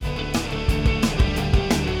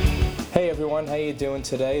everyone. How you doing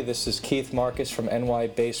today? This is Keith Marcus from NY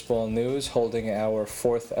Baseball News, holding our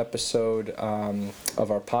fourth episode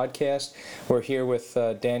of our podcast. We're here with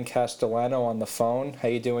Dan Castellano on the phone. How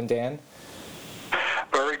you doing, Dan?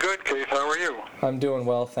 Very good, Keith. How are you? I'm doing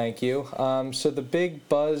well, thank you. So the big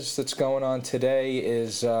buzz that's going on today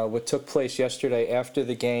is what took place yesterday after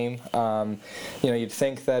the game. You'd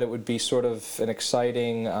think that it would be sort of an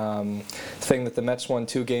exciting thing that the Mets won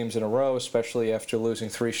 2 games in a row, especially after losing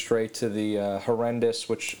 3 straight to the horrendous,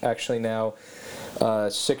 which actually now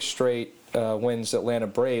 6 straight wins Atlanta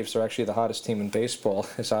Braves. They're actually the hottest team in baseball,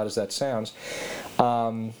 as odd as that sounds.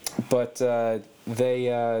 But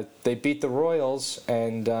they beat the Royals,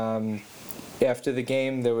 and after the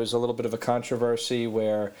game there was a little bit of a controversy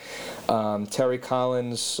where Terry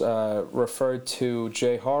Collins referred to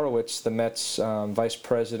Jay Horowitz, the Mets vice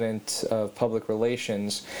president of public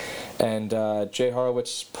relations, and Jay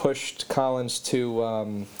Horowitz pushed Collins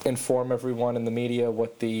to inform everyone in the media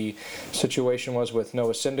what the situation was with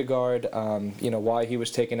Noah Syndergaard, why he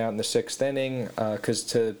was taken out in the 6th inning, because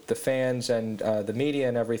to the fans and the media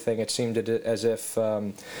and everything, it seemed as if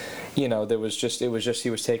it was just he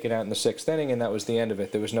was taken out in the 6th inning, and that was the end of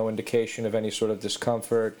it. There was no indication of any sort of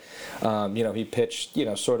discomfort. He pitched,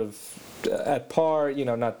 sort of at par,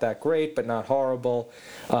 not that great, but not horrible.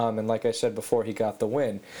 And like I said before, he got the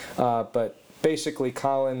win. But basically,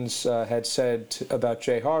 Collins had said about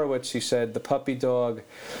Jay Horowitz, he said, the puppy dog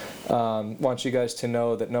wants you guys to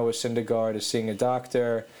know that Noah Syndergaard is seeing a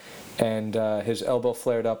doctor, and his elbow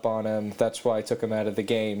flared up on him. That's why I took him out of the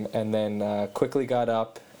game, and then quickly got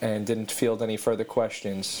up and didn't field any further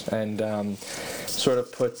questions, and sort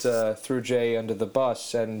of put threw Jay under the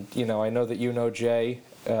bus. And I know that you know Jay,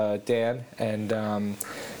 Dan, and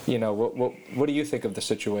what do you think of the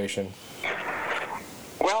situation?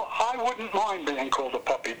 Well, I wouldn't mind being called a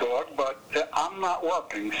puppy dog, but I'm not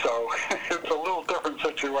working, so it's a little different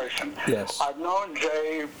situation. Yes. I've known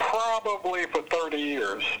Jay probably for 30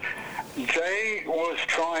 years. Jay was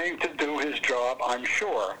trying to do his job, I'm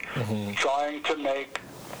sure, trying to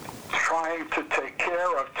take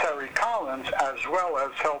care of Terry Collins, as well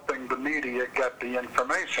as helping the media get the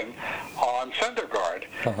information on Syndergaard.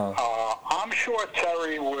 I'm sure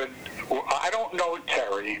Terry would. I don't know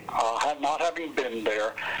Terry, not having been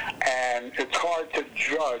there, and it's hard to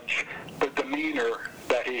judge the demeanor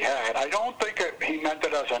that he had. I don't think he meant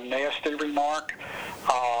it as a nasty remark,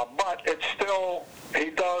 but it's still, he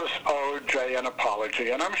does owe Jay an apology,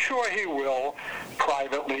 and I'm sure he will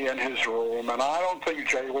privately in his room, and I don't think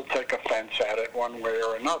Jay will take offense at it one way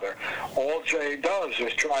or another. All Jay does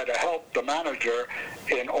is try to help the manager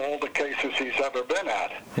in all the cases he's ever been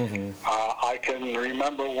at. I can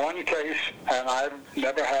remember one case, and I've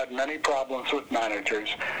never had many problems with managers,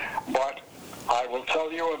 but I will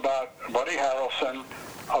tell you about Buddy Harrelson,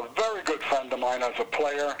 a very good friend of mine as a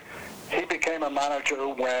player. He became a manager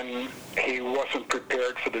when he wasn't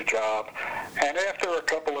prepared for the job, and after a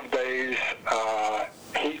couple of days,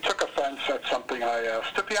 he took offense at something I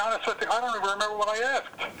asked. To be honest with you, I don't even remember what I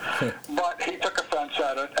asked, but he took offense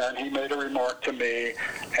at it, and he made a remark to me,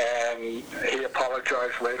 and he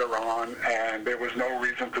apologized later on, and there was no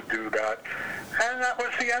reason to do that, and that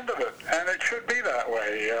was the end of it, and it should be that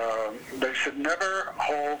way. They should never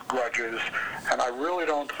hold grudges, and I really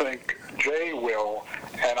don't think Jay will,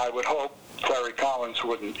 and I would hope Terry Collins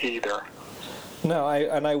wouldn't either. No,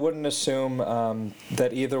 I wouldn't assume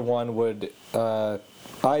that either one would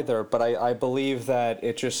either, but I believe that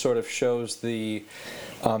it just sort of shows the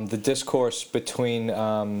discourse between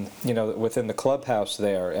within the clubhouse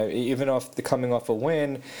there. Even coming off a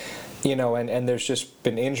win, and there's just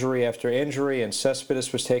been injury after injury, and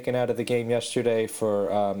Cespedes was taken out of the game yesterday for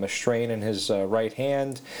a strain in his right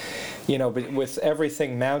hand. But with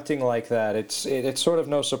everything mounting like that, it's sort of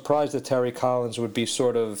no surprise that Terry Collins would be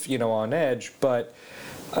sort of on edge. But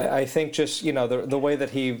I think just the way that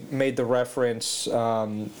he made the reference,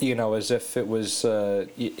 as if it was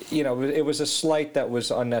it was a slight that was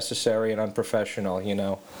unnecessary and unprofessional.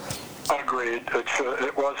 Agreed.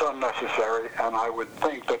 It was unnecessary, and I would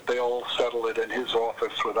think that they'll settle it in his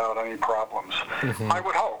office without any problems. I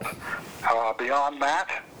would hope. Beyond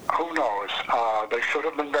that, who knows? They should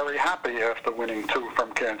have been very happy after winning 2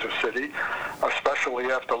 from Kansas City,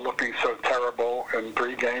 especially after looking so terrible in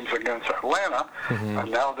 3 games against Atlanta.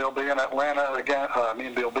 And now they'll be in Atlanta again.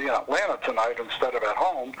 They'll be in Atlanta tonight instead of at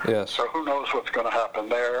home. Yes. So who knows what's going to happen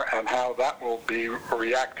there and how that will be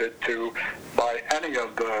reacted to by any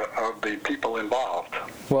of the people involved.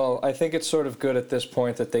 Well, I think it's sort of good at this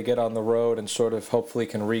point that they get on the road and sort of hopefully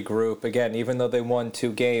can regroup. Again, even though they won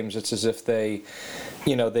 2 games, it's as if they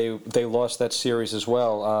lost that series as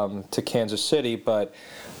well to Kansas City. But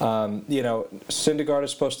Syndergaard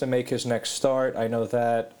is supposed to make his next start. I know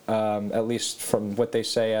that, at least from what they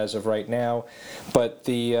say as of right now. But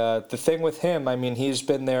the thing with him, I mean, he's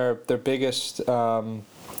been their biggest.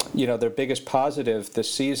 Their biggest positive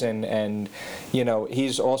this season, and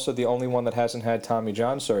he's also the only one that hasn't had Tommy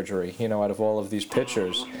John surgery, out of all of these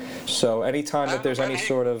pitchers. So anytime that there's any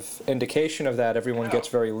sort of indication of that, everyone gets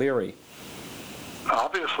very leery.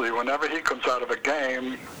 Obviously, whenever he comes out of a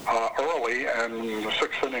game early, and the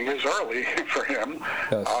 6th inning is early for him,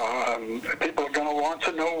 yes. People are going to want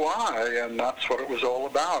to know why, and that's what it was all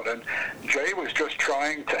about. And Jay was just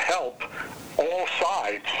trying to help all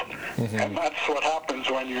sides, and that's what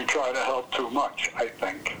happens when you try to help too much, I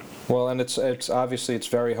think. Well, and it's obviously it's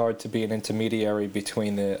very hard to be an intermediary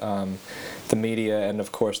between the media and,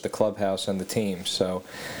 of course, the clubhouse and the team. So.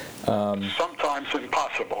 Sometimes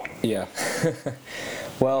impossible. Yeah.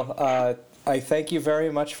 Well, I thank you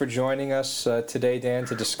very much for joining us today, Dan,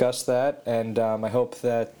 to discuss that, and I hope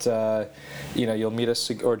that you'll meet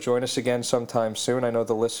us or join us again sometime soon. I know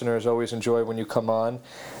the listeners always enjoy when you come on,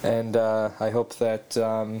 and I hope that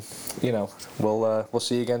we'll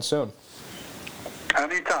see you again soon.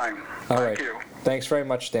 Anytime. Thank you. Thanks very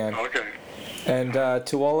much, Dan. Okay. And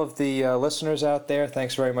to all of the listeners out there,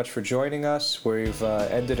 thanks very much for joining us. We've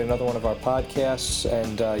ended another one of our podcasts,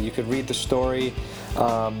 and you could read the story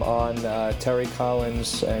on Terry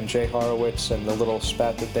Collins and Jay Horowitz and the little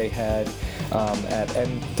spat that they had at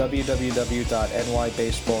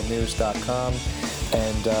www.nybaseballnews.com.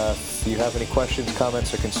 And if you have any questions,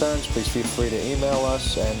 comments, or concerns, please feel free to email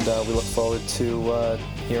us, and we look forward to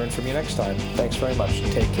hearing from you next time. Thanks very much,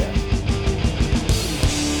 and take care.